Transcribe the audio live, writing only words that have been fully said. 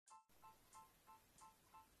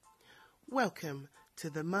Welcome to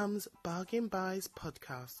the Mum's Bargain Buys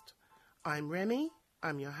podcast. I'm Remy,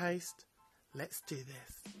 I'm your host. Let's do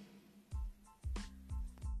this.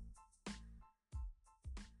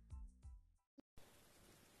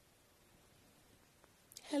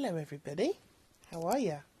 Hello everybody, how are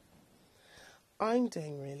you? I'm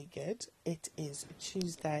doing really good. It is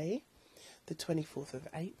Tuesday, the 24th of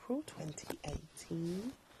April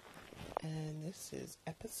 2018, and this is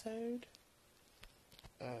episode,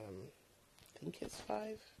 I think it's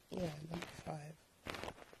 5, number 5,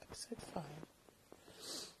 episode 5.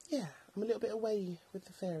 Yeah, I'm a little bit away with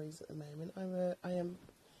the fairies at the moment.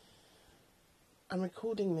 I'm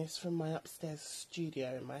recording this from my upstairs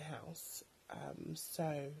studio in my house, so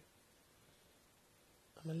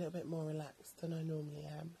I'm a little bit more relaxed than I normally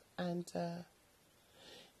am, and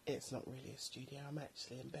it's not really a studio. I'm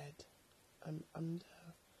actually in bed. I'm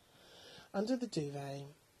under the duvet.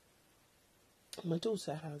 My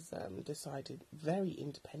daughter has decided very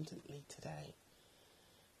independently today.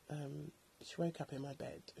 She woke up in my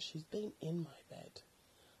bed. She's been in my bed,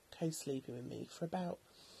 co-sleeping with me for about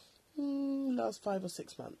last 5 or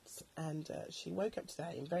 6 months, and she woke up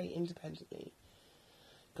today and very independently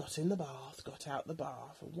got in the bath, got out the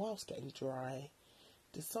bath, and whilst getting dry,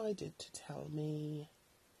 decided to tell me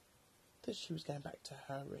that she was going back to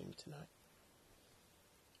her room tonight.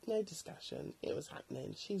 No discussion. It was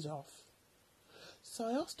happening. She's off. So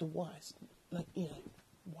I asked her why.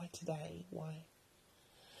 Why today?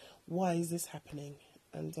 Why is this happening?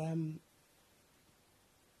 And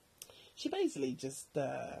she basically just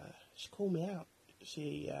she called me out.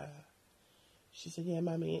 She said, "Yeah,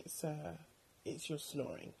 Mummy, it's your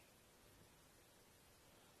snoring."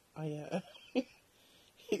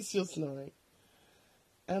 It's your snoring,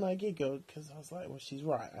 and I giggled because I was like, "Well, she's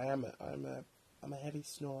right. I'm a heavy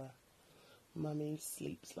snorer. Mummy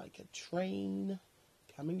sleeps like a train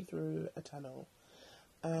coming through a tunnel."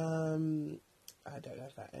 I don't know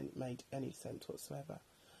if that made any sense whatsoever.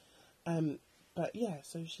 But yeah,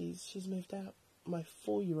 so she's moved out. My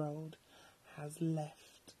 4-year-old has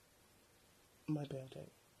left my building.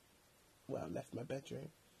 Well, left my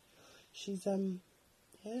bedroom. She's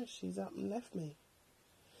she's up and left me.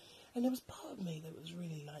 And there was part of me that was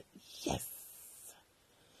really like, yes!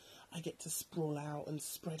 I get to sprawl out and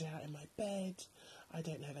spread out in my bed. I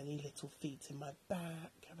don't have any little feet in my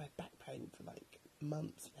back. I've had back pain for like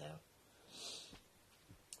months now.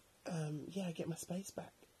 I get my space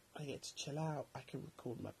back. I get to chill out. I can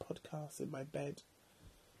record my podcast in my bed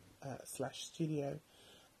 /studio.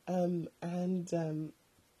 And then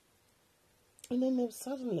there was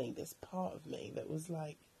suddenly this part of me that was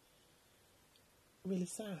like really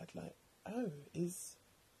sad. Like, oh, is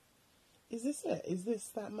this it? Is this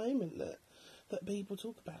that moment that people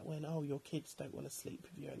talk about when, oh, your kids don't want to sleep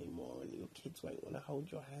with you anymore, and your kids won't want to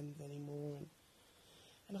hold your hands anymore?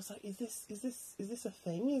 And I was like, is this a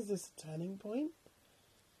thing? Is this a turning point?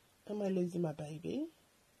 Am I losing my baby?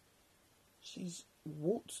 She's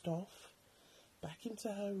waltzed off back into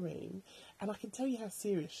her room, and I can tell you how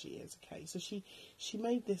serious she is. Okay, so she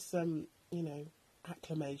made this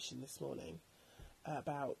acclamation this morning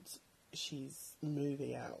about she's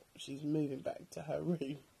moving out. She's moving back to her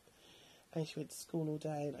room, and she went to school all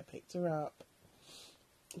day. And I picked her up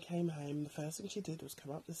and came home. The first thing she did was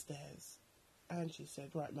come up the stairs. And she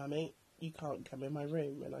said, "Right, Mummy, you can't come in my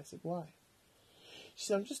room." And I said, "Why?" She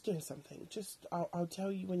said, "I'm just doing something. I'll tell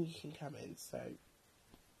you when you can come in." So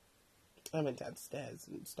I went downstairs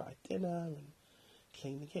and started dinner and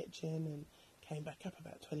cleaned the kitchen and came back up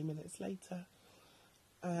about 20 minutes later.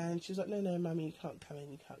 And she was like, no, Mummy, you can't come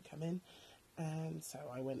in. And so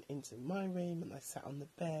I went into my room and I sat on the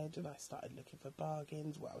bed and I started looking for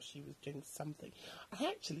bargains while she was doing something. I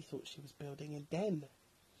actually thought she was building a den.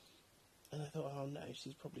 And I thought, oh no,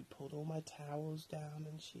 she's probably pulled all my towels down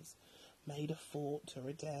and she's made a fort or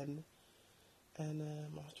a den. And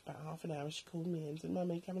after about half an hour, she called me in and said,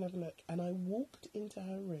 "Mummy, come and have a look." And I walked into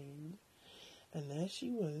her room, and there she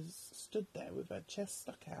was, stood there with her chest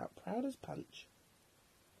stuck out, proud as punch.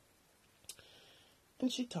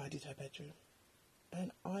 And she tidied her bedroom.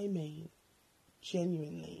 And I mean,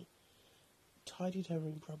 genuinely, tidied her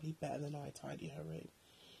room probably better than I tidied her room.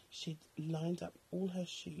 She'd lined up all her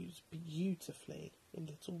shoes beautifully in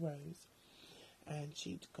little rows, and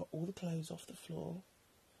she'd got all the clothes off the floor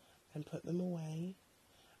and put them away.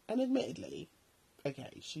 And admittedly,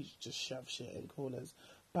 okay, she's just shoved shit in corners,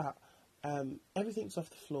 but everything's off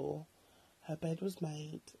the floor. Her bed was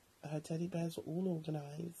made. Her teddy bears were all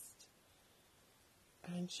organised.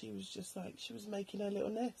 And she was just like, she was making her little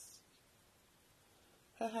nest.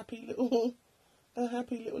 Her happy little a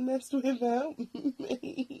happy little nest without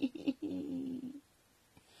me.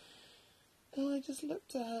 just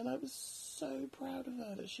looked at her and I was so proud of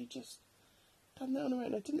her that she just done that on her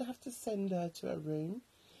own. I didn't have to send her to her room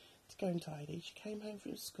to go and tidy. She came home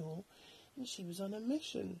from school and she was on a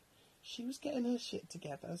mission. She was getting her shit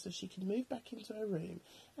together so she could move back into her room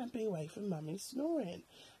and be away from Mummy snoring,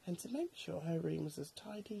 and to make sure her room was as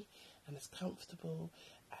tidy and as comfortable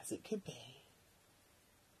as it could be.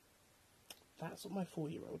 That's what my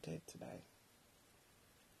 4-year-old did today.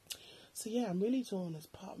 So yeah, I'm really torn. There's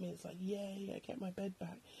part of me that's like, yay, I get my bed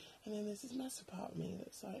back. And then there's this massive part of me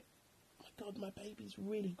that's like, oh my God, my baby's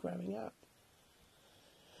really growing up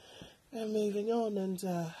and moving on and,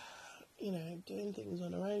 doing things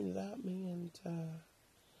on her own without me. And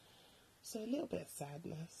so a little bit of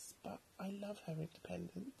sadness, but I love her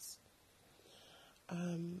independence.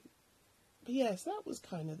 But yes, that was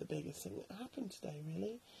kind of the biggest thing that happened today,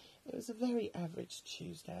 really. It was a very average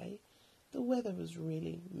Tuesday. The weather was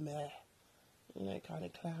really meh, kind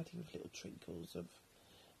of cloudy with little trickles of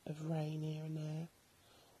rain here and there.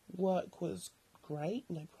 Work was great,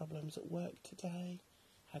 no problems at work today.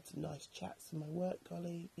 Had some nice chats with my work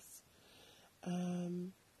colleagues.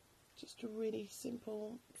 Just a really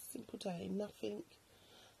simple day. Nothing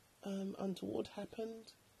untoward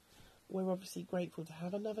happened. We're obviously grateful to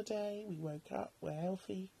have another day. We woke up, we're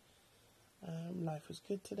healthy. Life was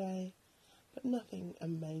good today. But nothing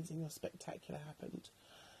amazing or spectacular happened.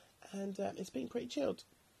 And it's been pretty chilled.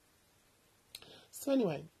 So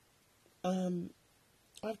anyway,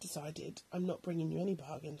 I've decided I'm not bringing you any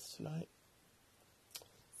bargains tonight.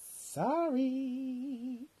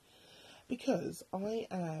 Sorry. Because I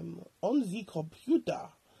am on the computer.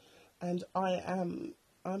 And I'm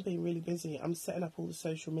being really busy. I'm setting up all the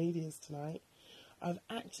social medias tonight. I've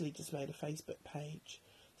actually just made a Facebook page.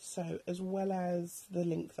 So, as well as the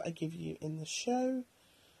link that I give you in the show,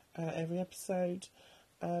 every episode,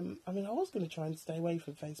 I was going to try and stay away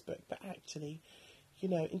from Facebook, but actually,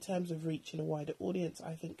 in terms of reaching a wider audience,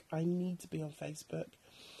 I think I need to be on Facebook.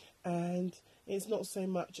 And it's not so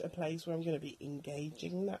much a place where I'm going to be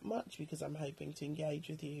engaging that much, because I'm hoping to engage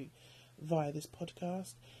with you via this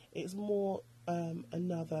podcast. It's more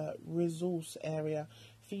another resource area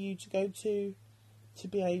for you to go to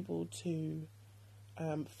be able to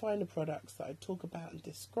find the products that I talk about and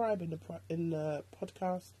describe in the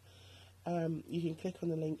podcast. You can click on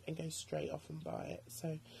the link and go straight off and buy it.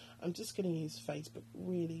 So I'm just going to use Facebook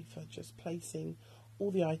really for just placing all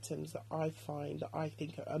the items that I find that I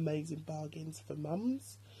think are amazing bargains for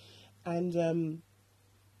mums. And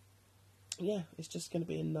it's just going to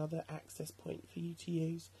be another access point for you to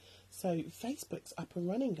use. So Facebook's up and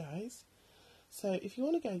running, guys. So if you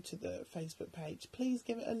want to go to the Facebook page, please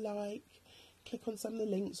give it a like. Click on some of the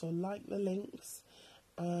links or like the links,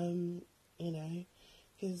 because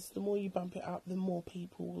the more you bump it up, the more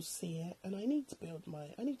people will see it. And I need to build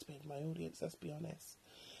my audience. Let's be honest.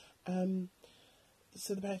 So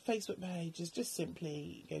the Facebook page is just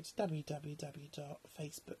simply go to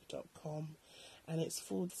www.facebook.com, and it's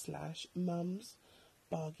 /Mums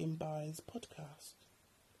Bargain Buys Podcast,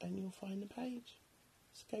 and you'll find the page.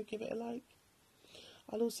 So go give it a like.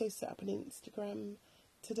 I'll also set up an Instagram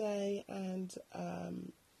today, and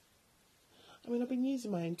I've been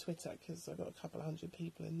using my own Twitter because I've got a couple of hundred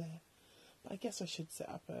people in there, but I guess I should set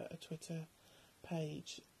up a Twitter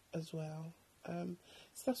page as well. So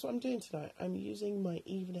that's what I'm doing tonight. I'm using my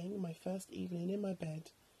first evening in my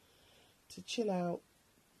bed, to chill out,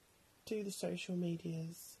 do the social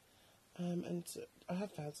medias, and I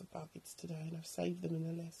have found some bargains today, and I've saved them in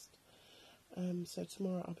the list. So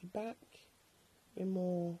tomorrow I'll be back with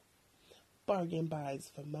more bargain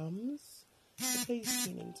buys for mums. So please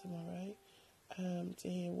tune in tomorrow to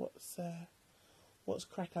hear what's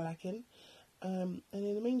crack-a-lacking. And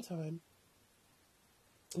in the meantime,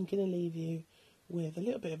 I'm going to leave you with a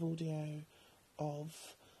little bit of audio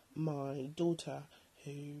of my daughter,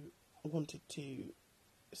 who wanted to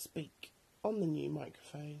speak on the new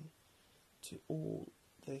microphone to all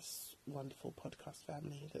this wonderful podcast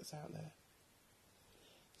family that's out there.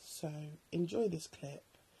 So enjoy this clip.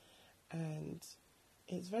 And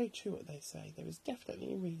it's very true what they say. There is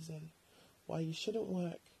definitely a reason why you shouldn't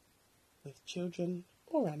work with children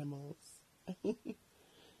or animals.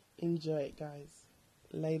 Enjoy it, guys.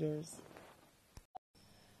 Laters.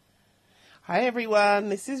 Hi everyone,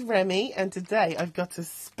 this is Remy, and today I've got a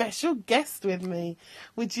special guest with me.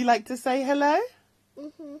 Would you like to say hello?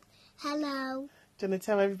 Mm-hmm. Hello. Do you want to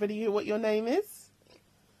tell everybody what your name is?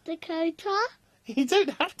 Dakota. You don't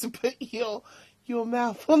have to put your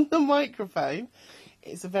mouth on the microphone.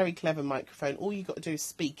 It's a very clever microphone. All you got to do is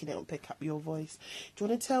speak and it'll pick up your voice. Do you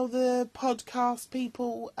want to tell the podcast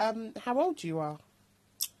people how old you are?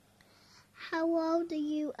 How old are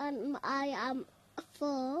you? I am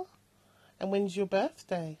 4. And when's your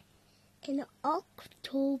birthday? In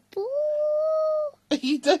October.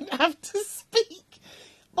 You don't have to speak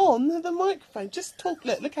on the microphone. Just talk.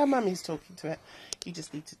 Look how Mummy's talking to it. You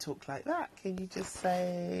just need to talk like that. Can you just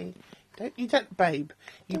say... babe.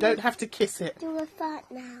 You don't have to kiss it. Do a fart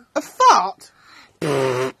now. A fart?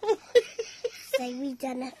 Say we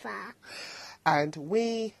done a fart. And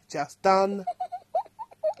we just done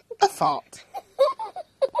a fart.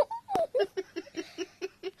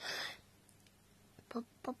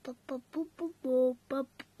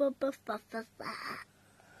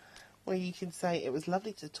 Well, you can say it was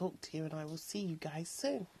lovely to talk to you and I will see you guys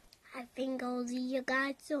soon. I think I'll see you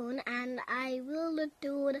guys soon and I will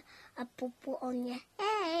do a poo-poo on your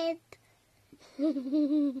head.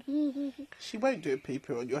 She won't do a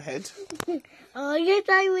poo-poo on your head. Oh, yes,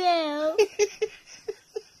 I will.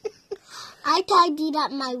 I tidied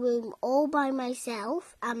up my room all by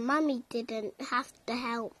myself and Mummy didn't have to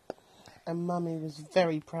help. And Mummy was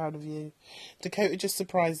very proud of you. Dakota just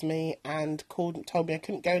surprised me and told me I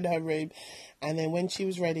couldn't go to her room. And then when she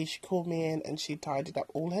was ready, she called me in and she tidied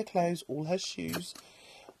up all her clothes, all her shoes.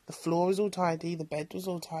 The floor was all tidy, the bed was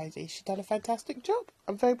all tidy. She's done a fantastic job.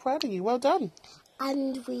 I'm very proud of you. Well done.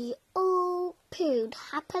 And we all pooed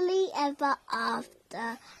happily ever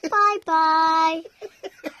after. Bye-bye.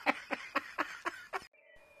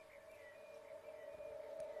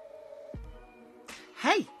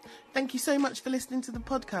 Hey, thank you so much for listening to the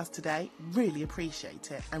podcast today. Really appreciate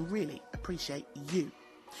it and really appreciate you.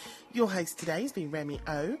 Your host today has been Remy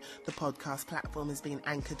O. The podcast platform has been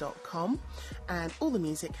Anchor.com and all the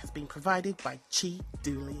music has been provided by Chi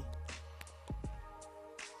Dooley.